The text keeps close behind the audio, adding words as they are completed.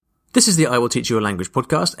This is the I Will Teach You a Language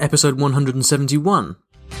podcast, episode 171.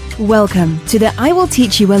 Welcome to the I Will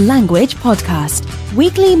Teach You a Language podcast.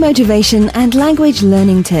 Weekly motivation and language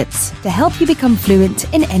learning tips to help you become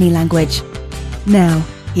fluent in any language. Now,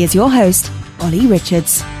 here's your host, Ollie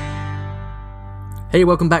Richards. Hey,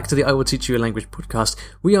 welcome back to the I Will Teach You a Language podcast.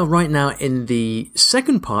 We are right now in the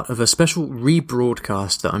second part of a special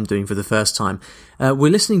rebroadcast that I'm doing for the first time. We're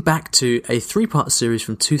listening back to a three-part series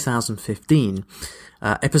from 2015,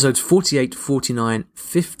 episodes 48, 49,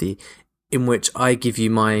 50, in which I give you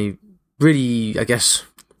my really,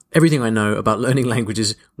 everything I know about learning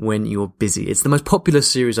languages when you're busy. It's the most popular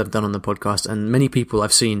series I've done on the podcast, and many people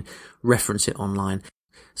I've seen reference it online.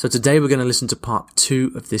 So today we're going to listen to part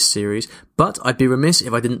 2 of this series, but I'd be remiss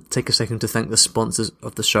if I didn't take a second to thank the sponsors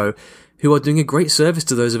of the show, who are doing a great service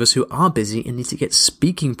to those of us who are busy and need to get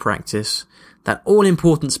speaking practice, that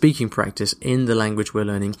all-important speaking practice in the language we're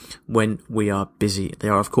learning when we are busy. They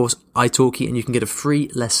are, of course, italki, and you can get a free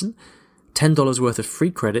lesson, $10 worth of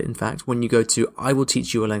free credit, in fact, when you go to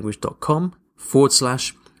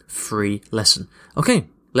iwillteachyoualanguage.com/free lesson. Okay,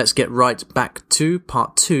 let's get right back to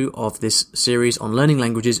part 2 of this series on learning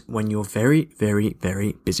languages when you're very, very,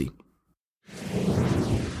 very busy.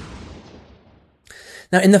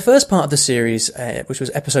 Now, in the first part of the series, which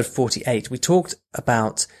was episode 48, we talked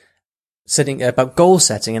about goal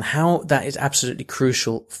setting and how that is absolutely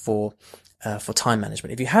crucial for time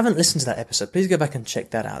management. If you haven't listened to that episode, please go back and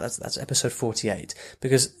check that out. That's episode 48,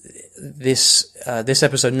 because this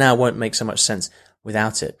episode now won't make so much sense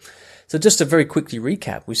without it. So just to very quickly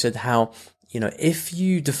recap, we said how, if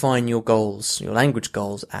you define your goals, your language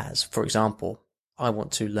goals as, for example, I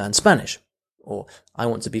want to learn Spanish, or I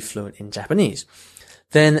want to be fluent in Japanese,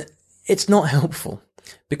 then it's not helpful,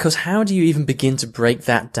 because how do you even begin to break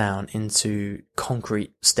that down into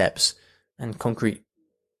concrete steps and concrete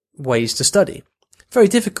ways to study? Very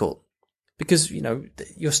difficult, because,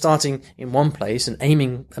 you're starting in one place and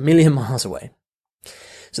aiming a million miles away.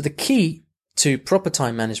 So the key to proper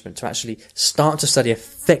time management, to actually start to study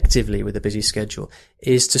effectively with a busy schedule,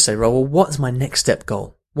 is to say, well, what's my next step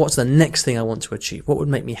goal? What's the next thing I want to achieve? What would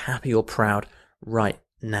make me happy or proud right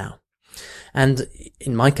now? And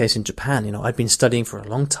in my case, in Japan, I'd been studying for a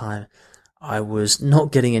long time. I was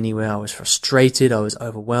not getting anywhere. I was frustrated. I was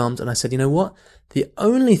overwhelmed. And I said, you know what? The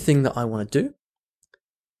only thing that I want to do,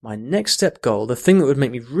 my next step goal, the thing that would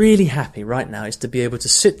make me really happy right now, is to be able to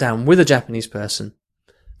sit down with a Japanese person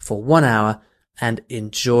for 1 hour and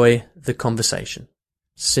enjoy the conversation.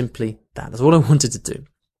 Simply that. That's all I wanted to do.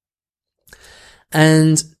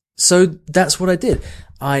 And so that's what I did.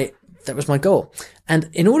 That was my goal. And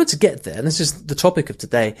in order to get there, and this is the topic of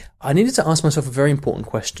today, I needed to ask myself a very important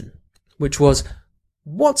question, which was,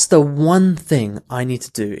 what's the one thing I need to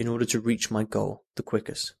do in order to reach my goal the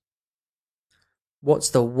quickest? What's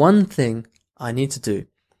the one thing I need to do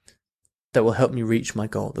that will help me reach my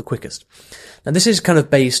goal the quickest? Now, this is kind of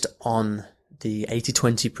based on the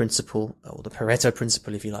 80-20 principle, or the Pareto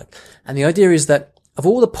principle, if you like. And the idea is that of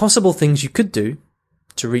all the possible things you could do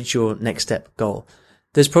to reach your next step goal,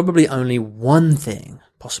 there's probably only one thing,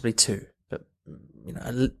 possibly two, but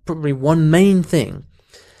probably one main thing,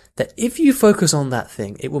 that if you focus on that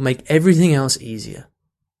thing, it will make everything else easier,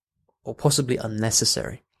 or possibly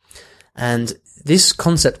unnecessary. And this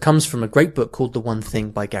concept comes from a great book called The One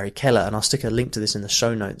Thing by Gary Keller, and I'll stick a link to this in the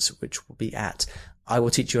show notes, which will be at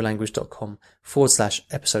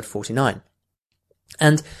iwillteachyoualanguage.com/episode 49.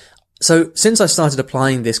 And so since I started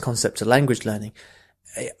applying this concept to language learning,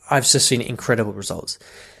 I've just seen incredible results.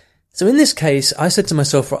 So in this case, I said to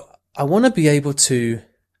myself, I want to be able to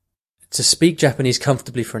speak Japanese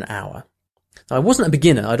comfortably for an hour. Now, I wasn't a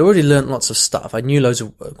beginner. I'd already learned lots of stuff. I knew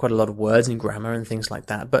quite a lot of words and grammar and things like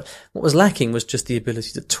that. But what was lacking was just the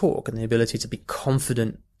ability to talk and the ability to be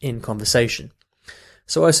confident in conversation.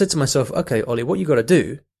 So I said to myself, okay, Ollie, what you got to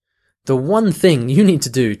do, the one thing you need to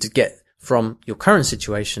do to get from your current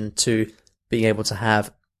situation to being able to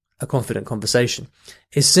have a confident conversation,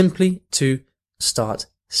 is simply to start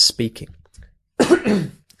speaking.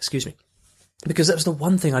 Excuse me. Because that was the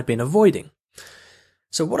one thing I'd been avoiding.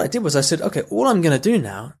 So what I did was I said, okay, all I'm going to do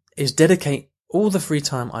now is dedicate all the free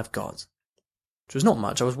time I've got, which was not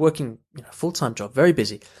much. I was working, full-time job, very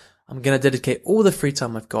busy. I'm going to dedicate all the free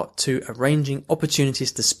time I've got to arranging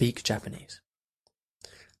opportunities to speak Japanese.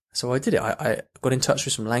 So I did it. I got in touch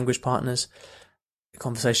with some language partners,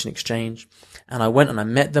 conversation exchange, and I went and I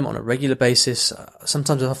met them on a regular basis,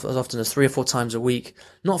 sometimes as often as 3 or 4 times a week.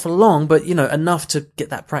 Not for long, but, enough to get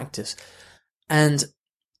that practice. And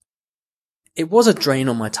it was a drain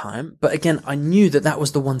on my time, but again, I knew that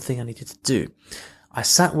was the one thing I needed to do. I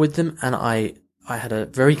sat with them and I had a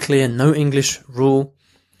very clear no English rule,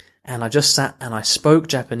 And I just sat and I spoke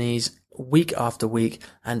Japanese week after week,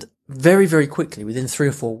 and very, very quickly, within 3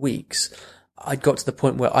 or 4 weeks, I got to the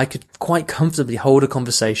point where I could quite comfortably hold a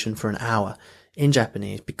conversation for an hour in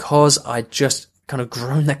Japanese because I just kind of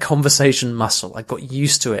grown that conversation muscle. I got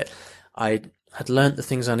used to it. I had learnt the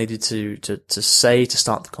things I needed to say to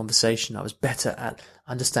start the conversation. I was better at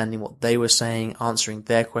understanding what they were saying, answering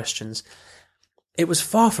their questions. It was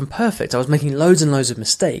far from perfect. I was making loads and loads of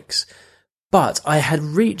mistakes, but I had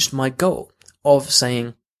reached my goal of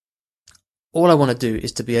saying, all I want to do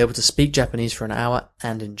is to be able to speak Japanese for an hour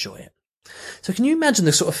and enjoy it. So can you imagine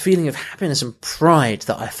the sort of feeling of happiness and pride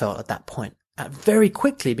that I felt at that point, at very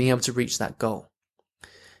quickly being able to reach that goal?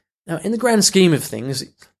 Now, in the grand scheme of things,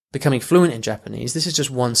 becoming fluent in Japanese, this is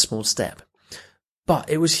just one small step. But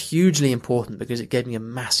it was hugely important because it gave me a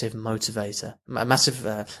massive motivator, a massive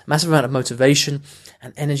amount of motivation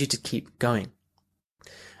and energy to keep going.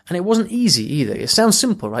 And it wasn't easy either. It sounds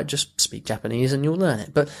simple, right? Just speak Japanese and you'll learn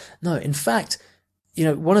it. But no, in fact,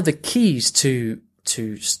 one of the keys to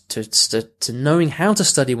knowing how to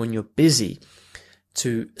study when you're busy,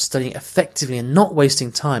 to studying effectively and not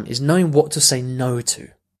wasting time, is knowing what to say no to.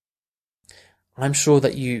 I'm sure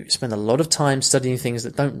that you spend a lot of time studying things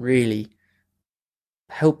that don't really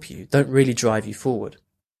help you, don't really drive you forward.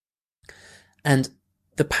 And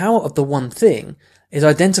the power of the one thing is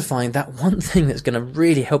identifying that one thing that's going to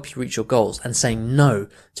really help you reach your goals and saying no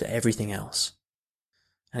to everything else.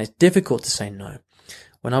 And it's difficult to say no.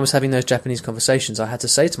 When I was having those Japanese conversations, I had to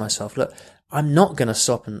say to myself, look, I'm not going to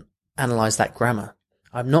stop and analyze that grammar.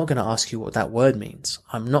 I'm not going to ask you what that word means.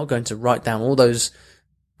 I'm not going to write down all those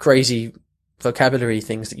crazy vocabulary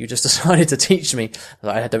things that you just decided to teach me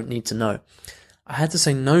that I don't need to know. I had to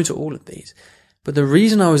say no to all of these. But the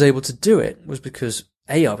reason I was able to do it was because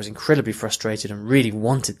A, I was incredibly frustrated and really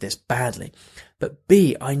wanted this badly. But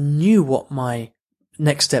B, I knew what my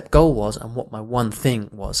next step goal was and what my one thing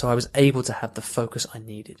was. So I was able to have the focus I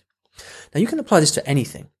needed. Now you can apply this to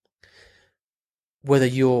anything. Whether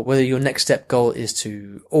your next step goal is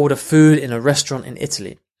to order food in a restaurant in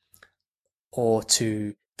Italy, or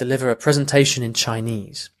to deliver a presentation in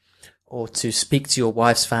Chinese, or to speak to your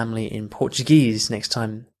wife's family in Portuguese next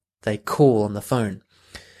time they call on the phone.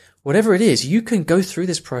 Whatever it is, you can go through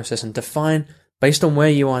this process and define, based on where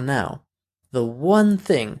you are now, the one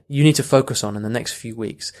thing you need to focus on in the next few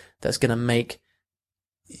weeks that's going to make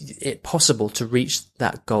it possible to reach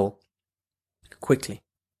that goal quickly.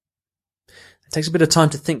 It takes a bit of time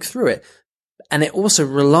to think through it, and it also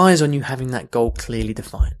relies on you having that goal clearly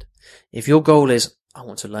defined. If your goal is, I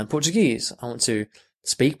want to learn Portuguese, I want to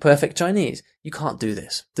speak perfect Chinese, you can't do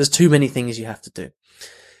this. There's too many things you have to do.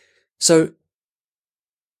 So,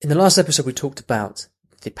 in the last episode we talked about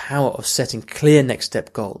the power of setting clear next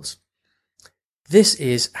step goals. This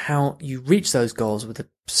is how you reach those goals with a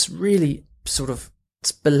really sort of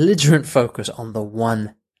belligerent focus on the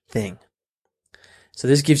one thing. So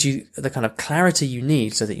this gives you the kind of clarity you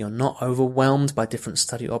need so that you're not overwhelmed by different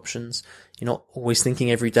study options. You're not always thinking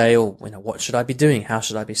every day, what should I be doing? How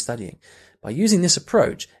should I be studying? By using this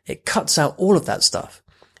approach, it cuts out all of that stuff.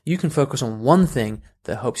 You can focus on one thing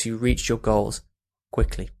that helps you reach your goals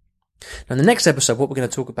quickly. Now in the next episode, what we're going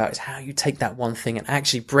to talk about is how you take that one thing and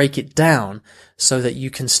actually break it down so that you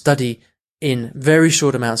can study in very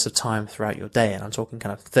short amounts of time throughout your day. And I'm talking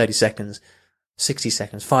kind of 30 seconds, 60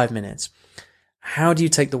 seconds, 5 minutes. How do you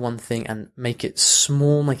take the one thing and make it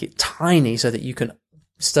small, make it tiny so that you can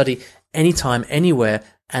study anytime, anywhere,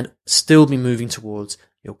 and still be moving towards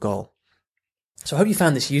your goal? So I hope you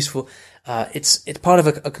found this useful. It's part of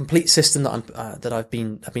a complete system that I've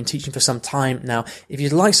been teaching for some time now. If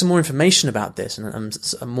you'd like some more information about this and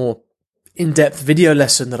a more in-depth video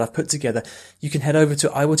lesson that I've put together, you can head over to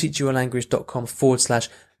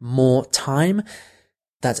iwillteachyoualanguage.com/more time.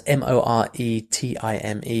 That's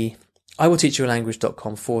MORETIME.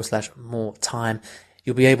 iwillteachyoualanguage.com/more time.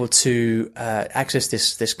 You'll be able to access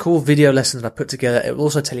this cool video lesson that I put together. It will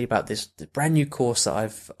also tell you about this brand new course that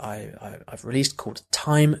I've released called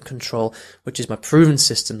Time Control, which is my proven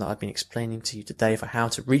system that I've been explaining to you today for how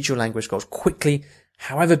to reach your language goals quickly,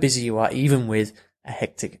 however busy you are, even with a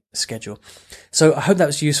hectic schedule. So I hope that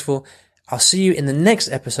was useful. I'll see you in the next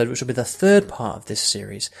episode, which will be the third part of this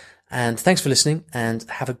series. And thanks for listening, and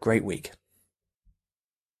have a great week.